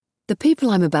The people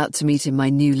I'm about to meet in my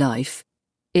new life,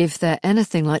 if they're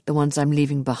anything like the ones I'm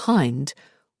leaving behind,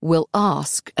 will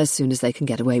ask as soon as they can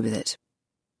get away with it.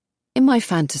 In my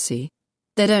fantasy,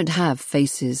 they don't have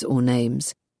faces or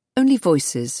names, only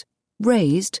voices,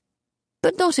 raised,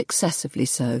 but not excessively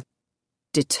so,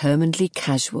 determinedly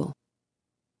casual.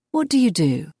 What do you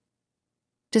do?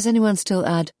 Does anyone still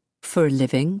add "for a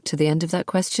living" to the end of that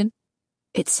question?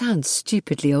 It sounds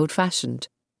stupidly old-fashioned.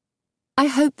 I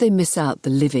hope they miss out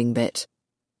the living bit,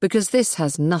 because this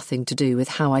has nothing to do with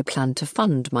how I plan to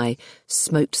fund my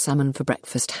smoked salmon for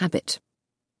breakfast habit.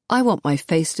 I want my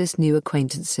faceless new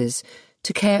acquaintances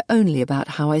to care only about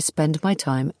how I spend my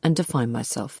time and define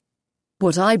myself,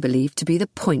 what I believe to be the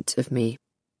point of me.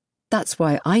 That's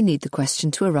why I need the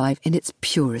question to arrive in its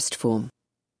purest form.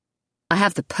 I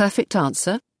have the perfect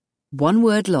answer, one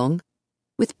word long,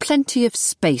 with plenty of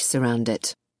space around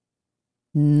it.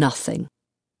 Nothing.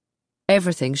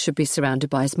 Everything should be surrounded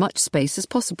by as much space as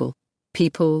possible.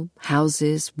 People,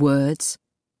 houses, words.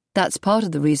 That's part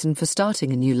of the reason for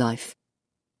starting a new life.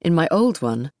 In my old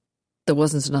one, there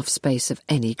wasn't enough space of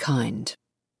any kind.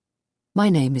 My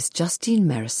name is Justine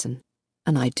Merrison,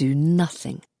 and I do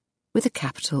nothing with a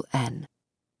capital N.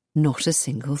 Not a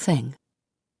single thing.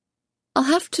 I'll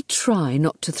have to try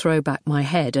not to throw back my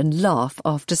head and laugh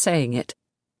after saying it,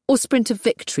 or sprint a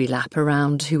victory lap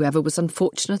around whoever was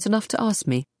unfortunate enough to ask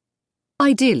me.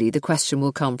 Ideally, the question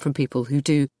will come from people who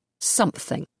do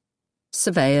something.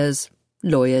 Surveyors,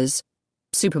 lawyers,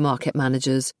 supermarket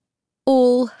managers,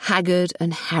 all haggard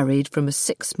and harried from a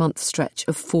 6-month stretch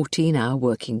of 14-hour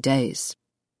working days.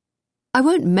 I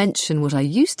won't mention what I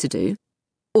used to do,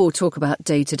 or talk about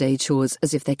day-to-day chores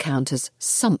as if they count as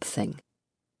something.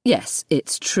 Yes,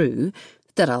 it's true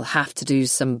that I'll have to do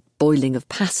some boiling of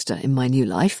pasta in my new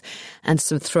life and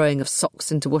some throwing of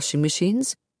socks into washing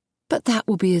machines, but that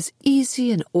will be as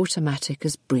easy and automatic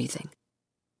as breathing.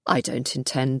 I don't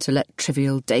intend to let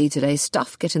trivial day-to-day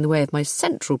stuff get in the way of my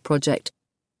central project,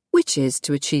 which is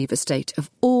to achieve a state of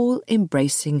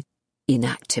all-embracing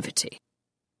inactivity.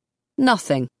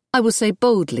 Nothing, I will say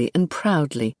boldly and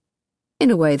proudly, in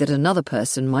a way that another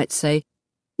person might say,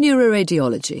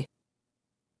 neuroradiology.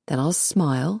 Then I'll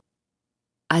smile,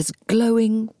 as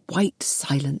glowing white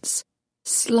silence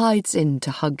slides in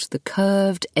to hug the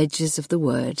curved edges of the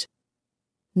word.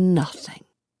 Nothing.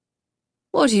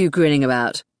 What are you grinning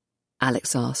about?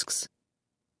 Alex asks.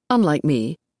 Unlike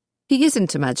me, he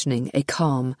isn't imagining a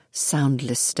calm,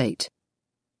 soundless state.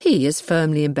 He is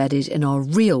firmly embedded in our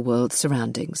real-world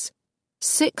surroundings.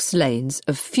 6 lanes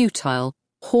of futile,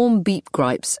 horn-beep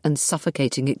gripes and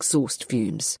suffocating exhaust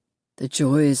fumes. The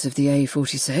joys of the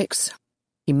A46,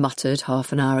 he muttered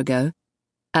half an hour ago,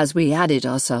 as we added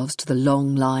ourselves to the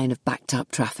long line of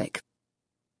backed-up traffic.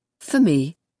 For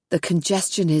me, the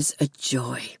congestion is a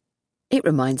joy. It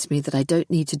reminds me that I don't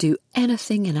need to do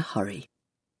anything in a hurry.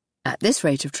 At this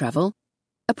rate of travel,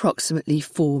 approximately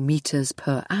 4 metres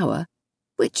per hour,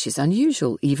 which is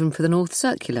unusual even for the North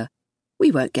Circular,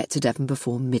 we won't get to Devon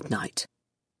before midnight.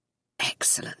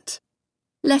 Excellent.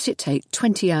 Let it take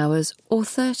 20 hours or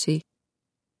 30.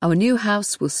 Our new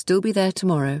house will still be there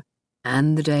tomorrow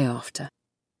and the day after.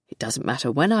 It doesn't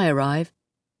matter when I arrive,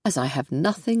 as I have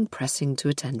nothing pressing to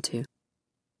attend to.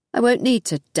 I won't need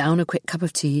to down a quick cup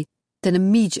of tea, then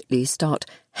immediately start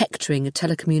hectoring a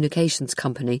telecommunications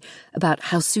company about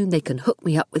how soon they can hook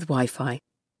me up with Wi-Fi.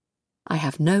 I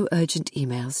have no urgent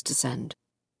emails to send.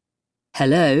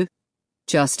 Hello?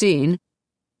 Justine?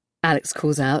 Alex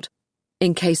calls out,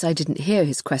 in case I didn't hear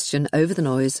his question over the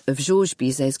noise of Georges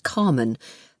Bizet's Carmen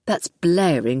that's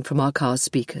blaring from our car's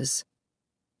speakers.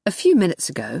 A few minutes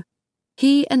ago,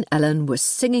 he and Ellen were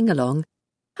singing along,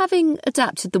 having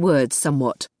adapted the words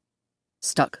somewhat.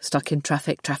 Stuck in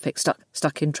traffic, stuck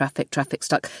in traffic,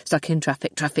 stuck in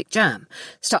traffic, jam.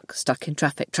 Stuck in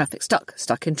traffic,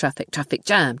 stuck in traffic,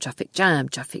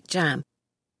 jam.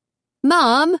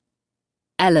 Mum!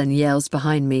 Ellen yells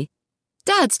behind me.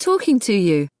 Dad's talking to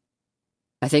you.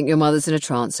 I think your mother's in a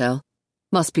trance, Elle.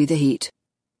 Must be the heat.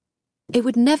 It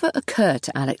would never occur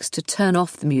to Alex to turn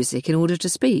off the music in order to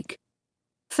speak.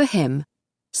 For him,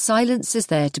 silence is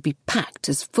there to be packed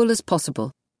as full as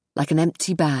possible, like an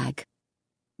empty bag.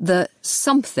 The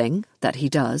something that he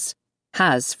does,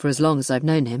 has for as long as I've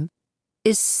known him,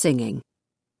 is singing.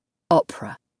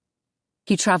 Opera.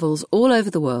 He travels all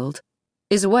over the world,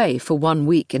 is away for 1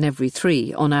 week in every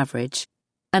 3 on average,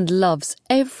 and loves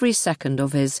every second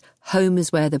of his home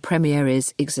is where the premiere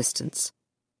is existence,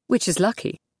 which is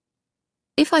lucky.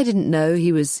 If I didn't know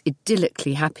he was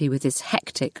idyllically happy with his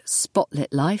hectic,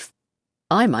 spotlit life,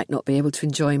 I might not be able to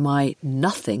enjoy my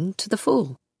nothing to the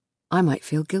full. I might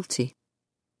feel guilty.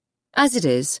 As it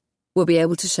is, we'll be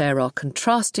able to share our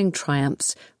contrasting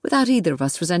triumphs without either of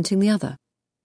us resenting the other.